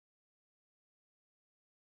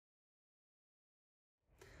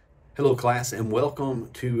Hello class, and welcome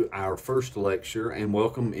to our first lecture, and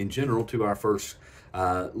welcome in general to our first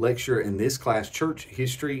lecture in this class, Church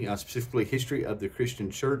History, specifically History of the Christian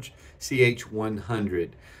Church,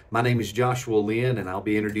 CH100. My name is Joshua Lynn, and I'll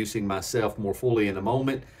be introducing myself more fully in a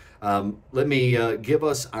moment. Let me give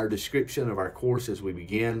us our description of our course as we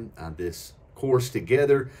begin this course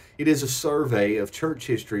together. It is a survey of church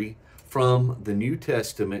history from the New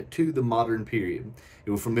Testament to the modern period. It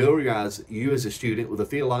will familiarize you as a student with the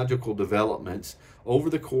theological developments over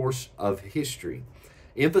the course of history.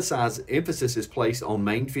 Emphasis is placed on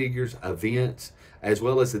main figures, events, as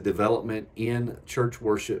well as the development in church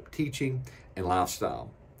worship, teaching, and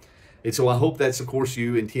lifestyle. And so I hope that's a course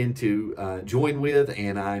you intend to join with,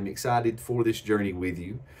 and I'm excited for this journey with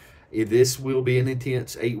you. This will be an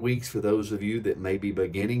intense 8 weeks for those of you that may be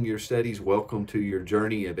beginning your studies. Welcome to your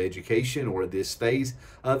journey of education or this phase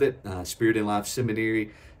of it. Spirit and Life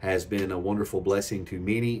Seminary has been a wonderful blessing to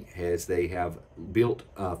many as they have built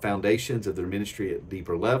foundations of their ministry at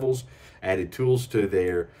deeper levels, added tools to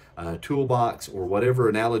their toolbox, or whatever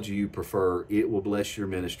analogy you prefer. It will bless your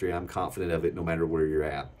ministry. I'm confident of it no matter where you're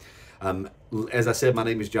at. As I said, my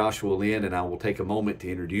name is Joshua Lynn, and I will take a moment to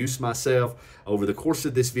introduce myself. Over the course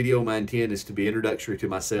of this video, my intent is to be introductory to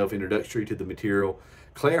myself, introductory to the material,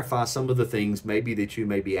 clarify some of the things maybe that you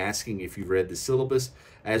may be asking if you've read the syllabus,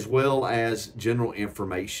 as well as general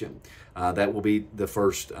information. That will be the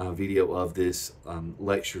first video of this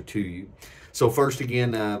lecture to you. So first,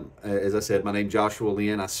 again, as I said, my name is Joshua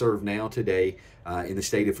Lynn. I serve now today in the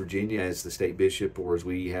state of Virginia as the state bishop, or as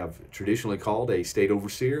we have traditionally called, a state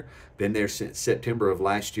overseer. Been there since September of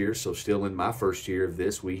last year, so still in my first year of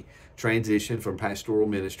this. We transitioned from pastoral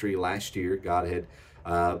ministry last year. God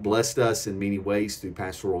had blessed us in many ways through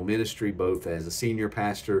pastoral ministry, both as a senior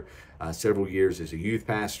pastor, several years as a youth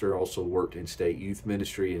pastor, also worked in state youth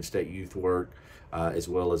ministry and state youth work, as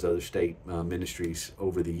well as other state ministries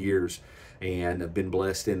over the years. And I've been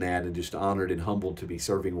blessed in that, and just honored and humbled to be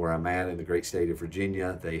serving where I'm at in the great state of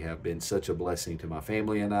Virginia. They have been such a blessing to my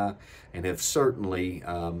family and I, and have certainly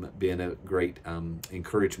been a great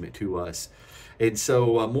encouragement to us. And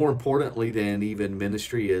so more importantly than even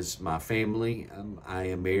ministry is my family. I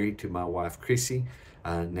am married to my wife, Chrissy.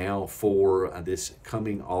 Now for this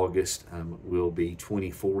coming August will be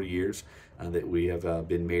 24 years that we have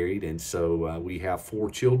been married. And so we have 4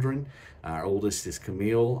 children. Our oldest is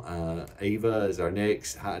Camille. Ava is our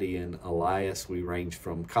next. Heidi and Elias. We range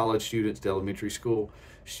from college students to elementary school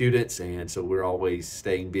students. And so we're always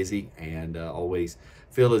staying busy and always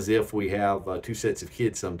feel as if we have 2 sets of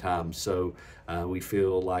kids sometimes. So we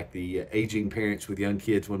feel like the aging parents with young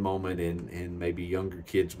kids one moment and maybe younger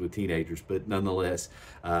kids with teenagers. But nonetheless,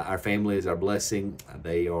 our family is our blessing.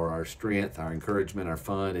 They are our strength, our encouragement, our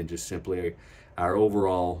fun, and just simply our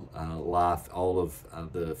overall life. All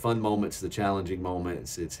of the fun moments, the challenging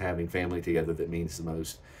moments, it's having family together that means the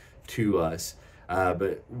most to us.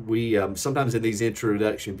 But we sometimes in these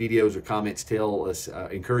introduction videos or comments tell us,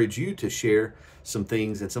 encourage you to share some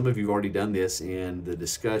things, and some of you have already done this in the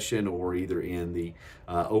discussion or either in the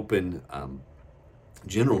open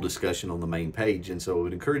general discussion on the main page. And so I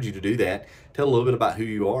would encourage you to do that. Tell a little bit about who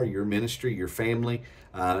you are, your ministry, your family,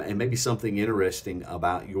 and maybe something interesting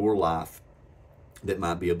about your life that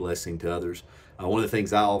might be a blessing to others. One of the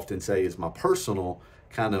things I often say is my personal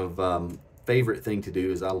kind of favorite thing to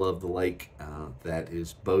do is I love the lake. That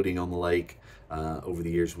is boating on the lake. Over the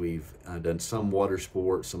years, we've done some water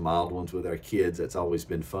sports, some mild ones with our kids. That's always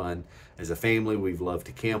been fun. As a family, we've loved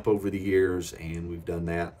to camp over the years, and we've done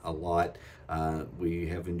that a lot. We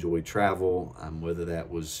have enjoyed travel, whether that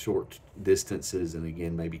was short distances, and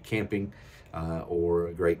again, maybe camping, or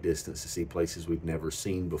a great distance to see places we've never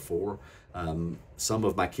seen before. Some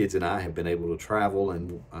of my kids and I have been able to travel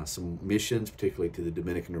and some missions, particularly to the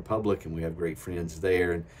Dominican Republic, and we have great friends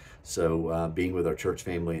there. And so being with our church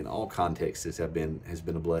family in all contexts has been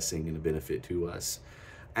a blessing and a benefit to us.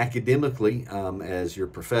 Academically, as your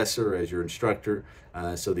professor, as your instructor,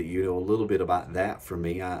 so that you know a little bit about that from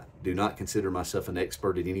me. I do not consider myself an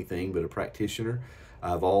expert at anything, but a practitioner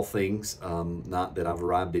of all things. Not that I've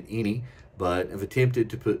arrived at any, but have attempted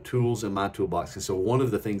to put tools in my toolbox. And so one of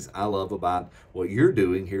the things I love about what you're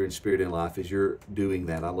doing here in Spirit and Life is you're doing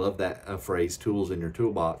that. I love that phrase, tools in your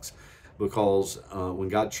toolbox, because when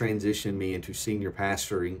God transitioned me into senior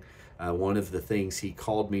pastoring, one of the things he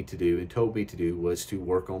called me to do and told me to do was to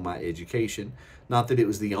work on my education. Not that it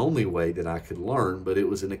was the only way that I could learn, but it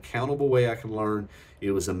was an accountable way I could learn.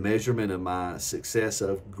 It was a measurement of my success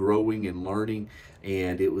of growing and learning,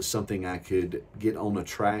 and it was something I could get on a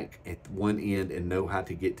track at one end and know how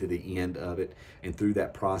to get to the end of it. And through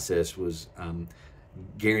that process was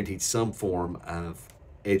guaranteed some form of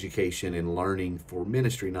education and learning for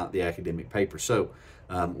ministry, not the academic paper. So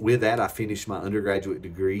with that, I finished my undergraduate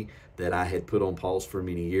degree that I had put on pause for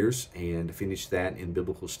many years, and finished that in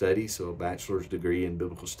biblical studies, so a bachelor's degree in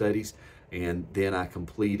biblical studies. And then I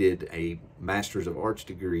completed a master's of arts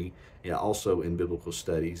degree, also in biblical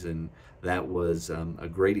studies, and that was a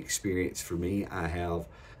great experience for me. I have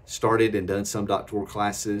started and done some doctoral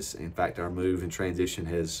classes. In fact, our move and transition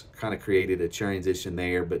has kind of created a transition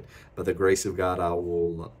there, but by the grace of God, I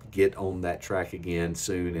will get on that track again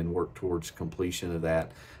soon and work towards completion of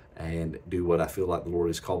that and do what I feel like the Lord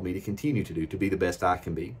has called me to continue to do, to be the best I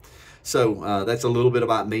can be. So that's a little bit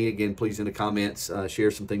about me. Again, please in the comments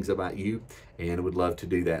share some things about you, and I would love to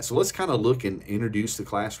do that. So let's kind of look and introduce the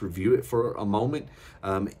class, review it for a moment.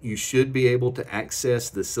 You should be able to access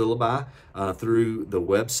the syllabi through the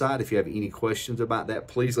website. If you have any questions about that,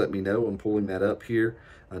 please let me know. I'm pulling that up here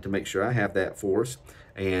to make sure I have that for us,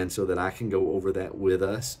 and so that I can go over that with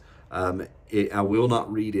us. I will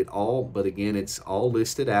not read it all, but again, it's all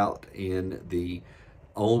listed out in the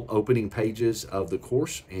opening pages of the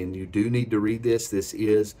course, and you do need to read this. This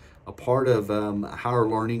is a part of higher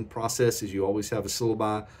learning processes. You always have a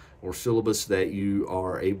syllabi or syllabus that you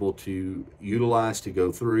are able to utilize to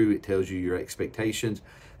go through. It tells you your expectations,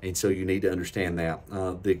 and so you need to understand that.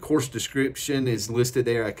 The course description is listed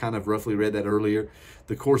there. I kind of roughly read that earlier.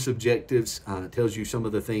 The course objectives tells you some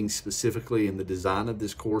of the things specifically in the design of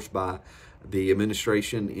this course by the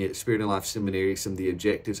administration at Spirit and Life Seminary, some of the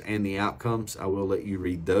objectives and the outcomes. I will let you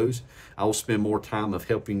read those. I will spend more time of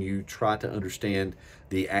helping you try to understand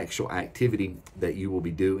the actual activity that you will be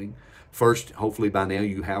doing. First, hopefully by now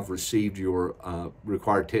you have received your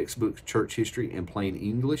required textbook, Church History and Plain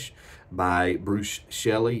English by Bruce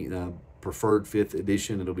Shelley, preferred 5th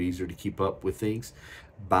edition. It'll be easier to keep up with things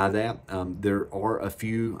by that. There are a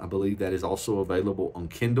few, I believe, that is also available on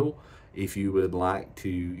Kindle if you would like to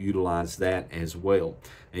utilize that as well.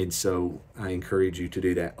 And so I encourage you to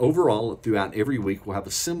do that. Overall, throughout every week, we'll have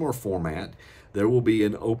a similar format. There will be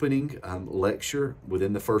an opening lecture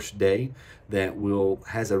within the first day that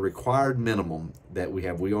has a required minimum that we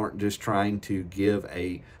have. We aren't just trying to give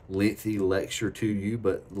a lengthy lecture to you,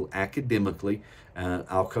 but academically,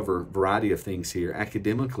 I'll cover a variety of things here.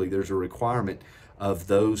 Academically, there's a requirement of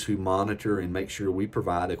those who monitor and make sure we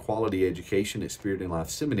provide a quality education at Spirit and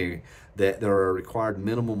Life Seminary, that there are a required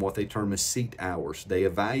minimum, what they term as seat hours. They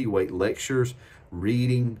evaluate lectures,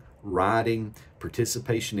 reading, writing,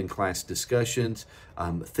 participation in class discussions,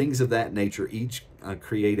 things of that nature. Each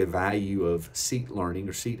create a value of seat learning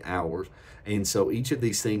or seat hours. And so each of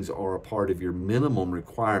these things are a part of your minimum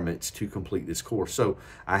requirements to complete this course. So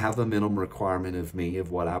I have a minimum requirement of me of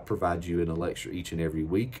what I provide you in a lecture each and every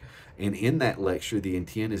week. And in that lecture, the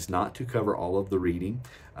intent is not to cover all of the reading.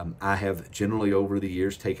 I have generally over the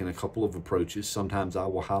years taken a couple of approaches. Sometimes I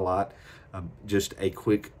will highlight just a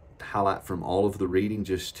quick highlight from all of the reading,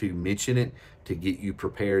 just to mention it, to get you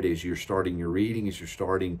prepared as you're starting your reading, as you're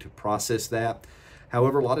starting to process that.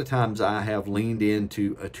 However, a lot of times I have leaned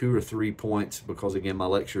into 2 or 3 points because, again, my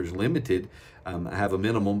lecture is limited. I have a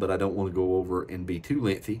minimum, but I don't want to go over and be too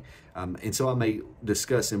lengthy. And so I may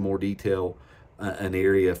discuss in more detail an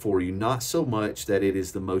area for you, not so much that it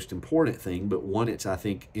is the most important thing, but one, it's, I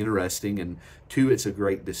think, interesting, and two, it's a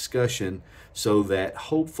great discussion, so that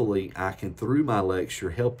hopefully I can, through my lecture,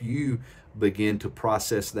 help you begin to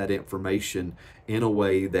process that information in a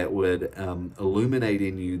way that would illuminate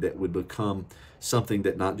in you, that would become something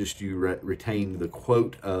that not just you retain the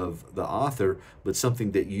quote of the author, but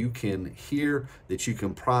something that you can hear, that you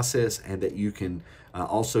can process, and that you can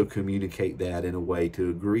also communicate that in a way to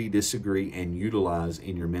agree, disagree, and utilize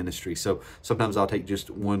in your ministry. So sometimes I'll take just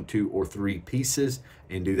 1, 2, or 3 pieces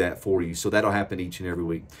and do that for you. So that'll happen each and every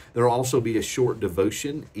week. There will also be a short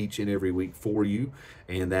devotion each and every week for you,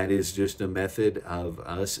 and that is just a method of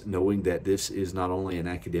us knowing that this is not only an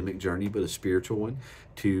academic journey, but a spiritual one,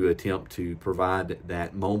 to attempt to provide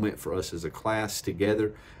that moment for us as a class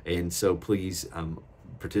together. And so please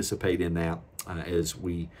participate in that as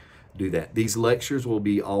we do that. These lectures will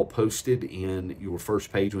be all posted in your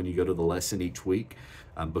first page when you go to the lesson each week.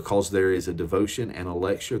 Because there is a devotion and a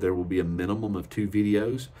lecture, there will be a minimum of 2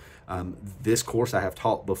 videos. This course I have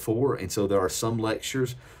taught before, and so there are some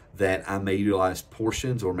lectures that I may utilize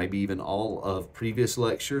portions or maybe even all of previous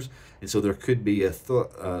lectures. And so there could be a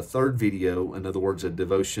third video, in other words, a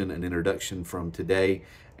devotion, an introduction from today,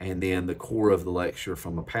 and then the core of the lecture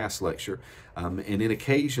from a past lecture. And then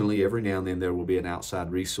occasionally, every now and then, there will be an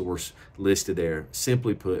outside resource listed there.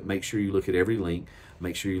 Simply put, make sure you look at every link,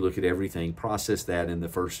 make sure you look at everything, process that in the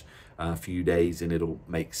first few days, and it'll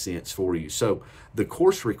make sense for you. So the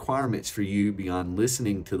course requirements for you, beyond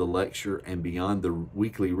listening to the lecture and beyond the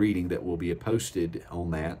weekly reading that will be posted on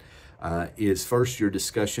that, is first your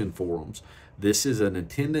discussion forums. This is an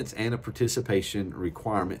attendance and a participation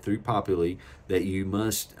requirement through Populi that you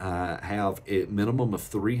must have a minimum of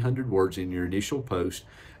 300 words in your initial post,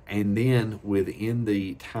 and then within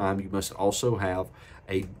the time you must also have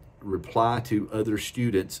a reply to other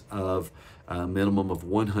students of a minimum of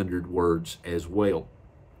 100 words as well.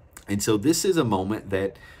 And so this is a moment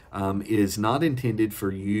that is not intended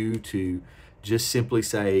for you to just simply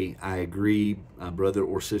say, I agree, brother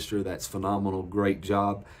or sister, that's phenomenal, great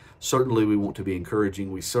job. Certainly we want to be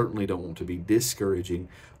encouraging. We certainly don't want to be discouraging,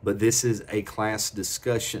 but this is a class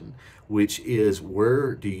discussion, which is,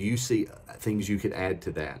 where do you see things you could add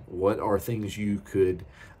to that? What are things you could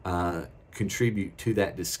contribute to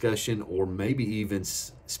that discussion, or maybe even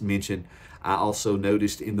mention, I also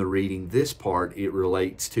noticed in the reading this part, it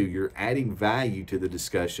relates to, you're adding value to the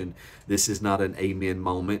discussion. This is not an amen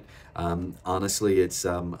moment. Honestly, it's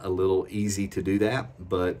a little easy to do that,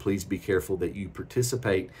 but please be careful that you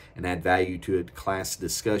participate and add value to a class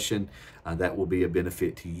discussion. That will be a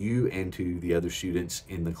benefit to you and to the other students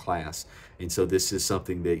in the class. And so this is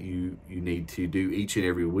something that you need to do each and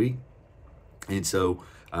every week. And so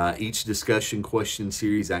each discussion question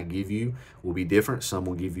series I give you will be different. Some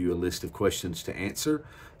will give you a list of questions to answer.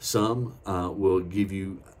 Some will give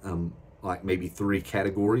you like maybe 3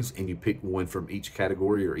 categories, and you pick one from each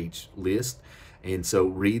category or each list. And so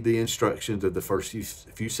read the instructions of the first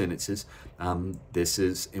few sentences. This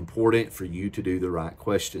is important for you to do the right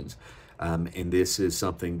questions. And this is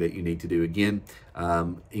something that you need to do. Again,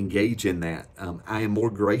 engage in that. I am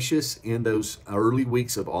more gracious in those early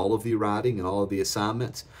weeks of all of the writing and all of the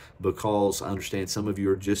assignments, because I understand some of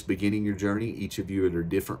you are just beginning your journey. Each of you are at a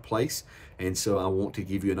different place. And so I want to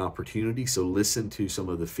give you an opportunity. So listen to some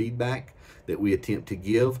of the feedback that we attempt to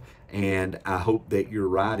give. And I hope that your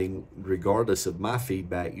writing, regardless of my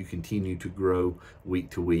feedback, you continue to grow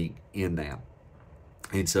week to week in that.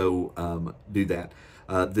 And so do that.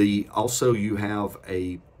 Also, you have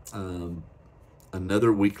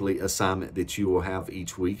another weekly assignment that you will have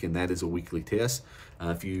each week, and that is a weekly test.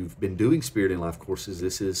 If you've been doing Spirit and Life courses,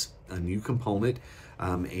 this is a new component,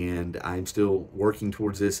 and I'm still working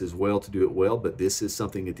towards this as well to do it well, but this is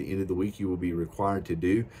something at the end of the week you will be required to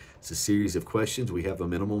do. It's a series of questions. We have a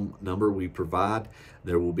minimum number we provide.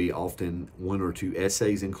 There will be often 1 or 2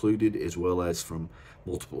 essays included, as well as from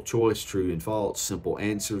multiple choice, true and false, simple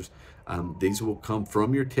answers. These will come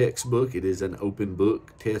from your textbook. It is an open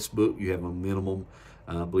book test book. You have a minimum,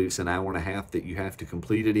 I believe it's an hour and a half that you have to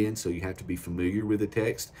complete it in, so you have to be familiar with the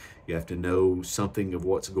text. You have to know something of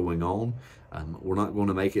what's going on. We're not going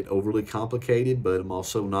to make it overly complicated, but I'm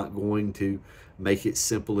also not going to make it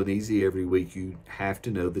simple and easy every week. You have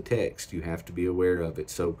to know the text. You have to be aware of it.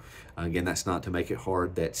 So again, that's not to make it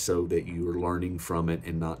hard. That's so that you are learning from it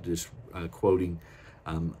and not just quoting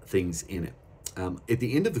things in it. At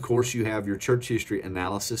the end of the course, you have your church history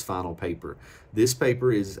analysis final paper. This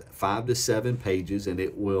paper is 5 to 7 pages, and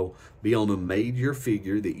it will be on a major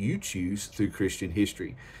figure that you choose through Christian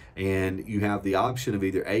history. And you have the option of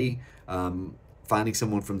either finding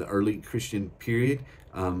someone from the early Christian period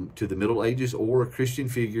to the Middle Ages, or a Christian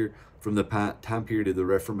figure from the time period of the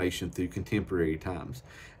Reformation through contemporary times.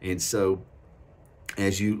 And so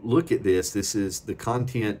as you look at this is the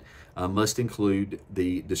content must include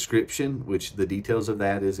the description, which the details of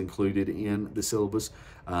that is included in the syllabus,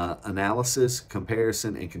 analysis,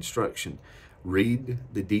 comparison, and construction. Read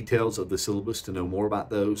the details of the syllabus to know more about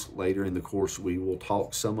those. Later in the course, we will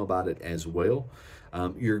talk some about it as well.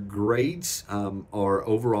 Your grades are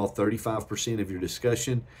overall 35% of your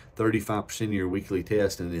discussion, 35% of your weekly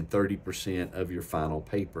test, and then 30% of your final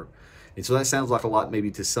paper. And so that sounds like a lot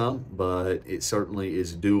maybe to some, but it certainly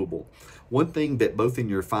is doable. One thing that both in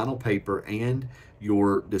your final paper and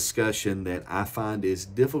your discussion that I find is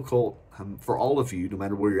difficult for all of you, no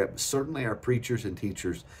matter where you're at, but certainly our preachers and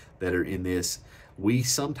teachers that are in this, we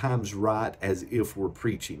sometimes write as if we're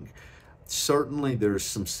preaching. Certainly there's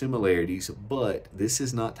some similarities, but this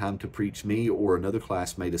is not time to preach me or another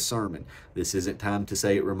classmate a sermon. This isn't time to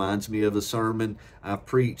say it reminds me of a sermon I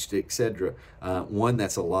preached, etc. One,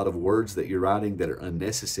 that's a lot of words that you're writing that are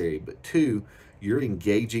unnecessary, but 2, you're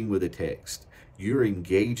engaging with a text. You're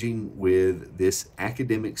engaging with this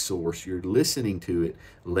academic source. You're listening to it,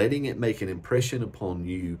 letting it make an impression upon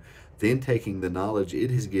you then taking the knowledge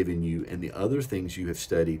it has given you and the other things you have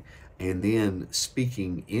studied, and then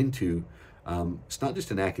speaking into it's not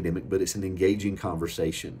just an academic, but it's an engaging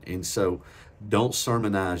conversation. And so don't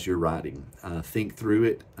sermonize your writing. Think through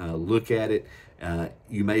it, look at it.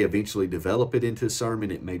 You may eventually develop it into a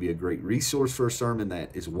sermon. It may be a great resource for a sermon.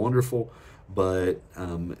 That is wonderful. But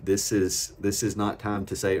this is not time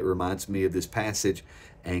to say it reminds me of this passage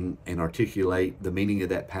and articulate the meaning of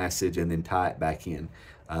that passage and then tie it back in.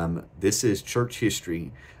 This is church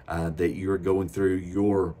history that you're going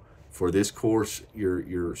through. For this course,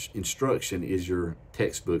 your instruction is your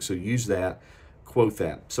textbook. So use that, quote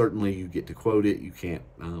that. Certainly you get to quote it. You can't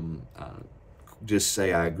just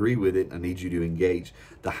say, I agree with it. I need you to engage.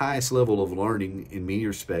 The highest level of learning in many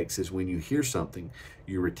respects is when you hear something,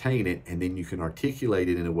 you retain it, and then you can articulate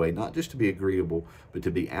it in a way, not just to be agreeable, but to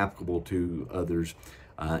be applicable to others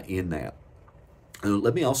in that.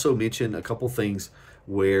 Let me also mention a couple things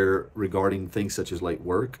regarding things such as late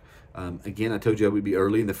work. Again, I told you I would be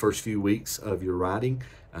early in the first few weeks of your writing.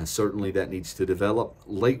 Certainly that needs to develop.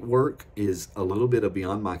 Late work is a little bit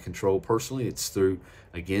beyond my control personally. It's through,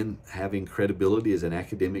 again, having credibility as an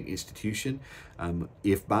academic institution.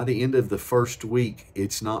 If by the end of the first week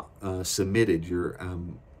it's not submitted, your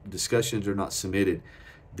discussions are not submitted,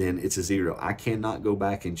 then it's a 0. I cannot go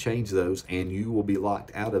back and change those, and you will be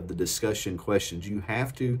locked out of the discussion questions. You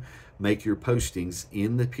have to make your postings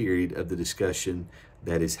in the period of the discussion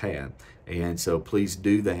that is had. And so please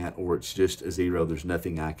do that, or it's just a 0. There's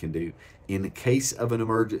nothing I can do. In the case of an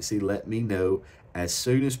emergency, let me know as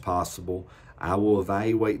soon as possible. I will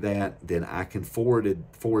evaluate that, then I can forward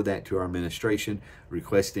that to our administration,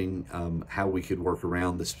 requesting how we could work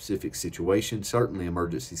around the specific situation. Certainly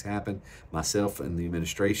emergencies happen. Myself and the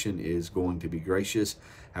administration is going to be gracious.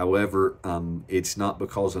 However, it's not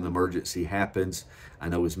because an emergency happens. I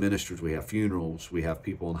know as ministers we have funerals, we have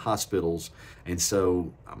people in hospitals, and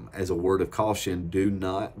so as a word of caution, do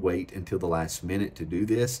not wait until the last minute to do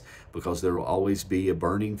this, because there will always be a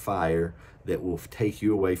burning fire that will take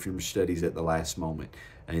you away from your studies at the last moment.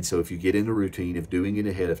 And so if you get in a routine of doing it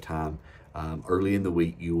ahead of time, early in the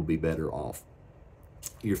week, you will be better off.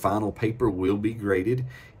 Your final paper will be graded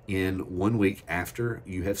in 1 week after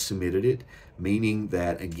you have submitted it, meaning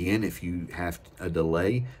that, again, if you have a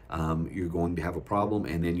delay, you're going to have a problem,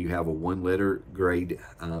 and then you have a 1-letter grade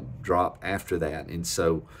drop after that. And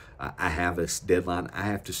so I have a deadline I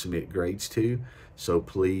have to submit grades to, so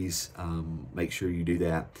please make sure you do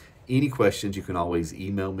that. Any questions, you can always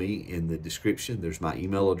email me in the description. There's my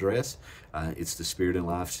email address. It's the Spirit and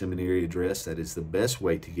Life Seminary address. That is the best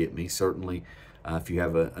way to get me. Certainly, if you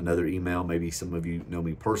have another email, maybe some of you know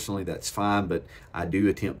me personally, that's fine, but I do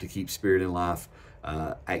attempt to keep Spirit and Life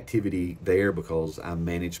activity there, because I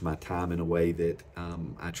manage my time in a way that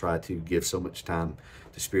I try to give so much time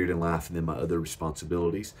to Spirit and Life and then my other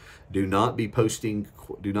responsibilities. Do not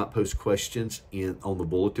post questions on the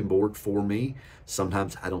bulletin board for me.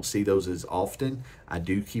 Sometimes I don't see those as often. I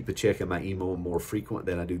do keep a check on my email more frequent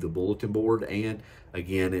than I do the bulletin board, and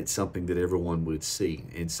again, it's something that everyone would see,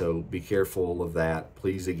 and so be careful of that.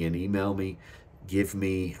 Please, again, email me. Give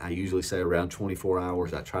me, I usually say around 24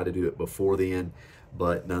 hours. I try to do it before then,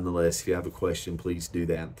 but nonetheless, if you have a question, please do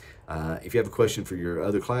that. If you have a question for your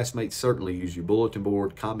other classmates, certainly use your bulletin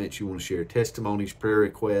board. Comments you want to share, testimonies, prayer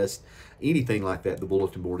requests, anything like that. The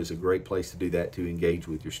bulletin board is a great place to do that, to engage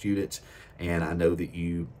with your students, and I know that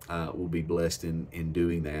you will be blessed in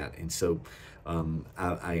doing that. And so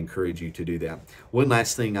I encourage you to do that. One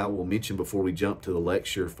last thing I will mention before we jump to the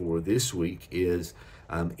lecture for this week is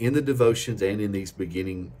in the devotions and in these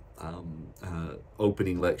beginning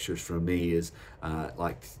opening lectures from me is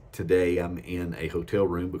like today I'm in a hotel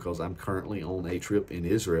room because I'm currently on a trip in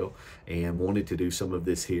Israel and wanted to do some of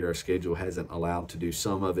this here. Our schedule hasn't allowed to do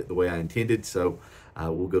some of it the way I intended, so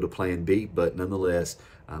we'll go to plan B, but nonetheless,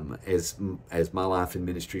 as my life and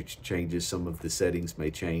ministry changes, some of the settings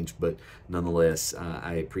may change, but nonetheless,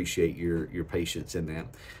 I appreciate your patience in that.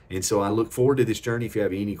 And so I look forward to this journey. If you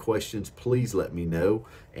have any questions, please let me know,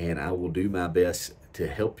 and I will do my best to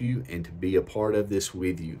help you and to be a part of this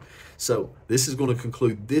with you. So this is going to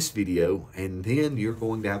conclude this video, and then you're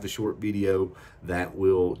going to have a short video that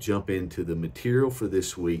will jump into the material for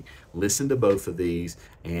this week. Listen to both of these,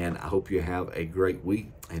 and I hope you have a great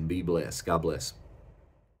week and be blessed. God bless.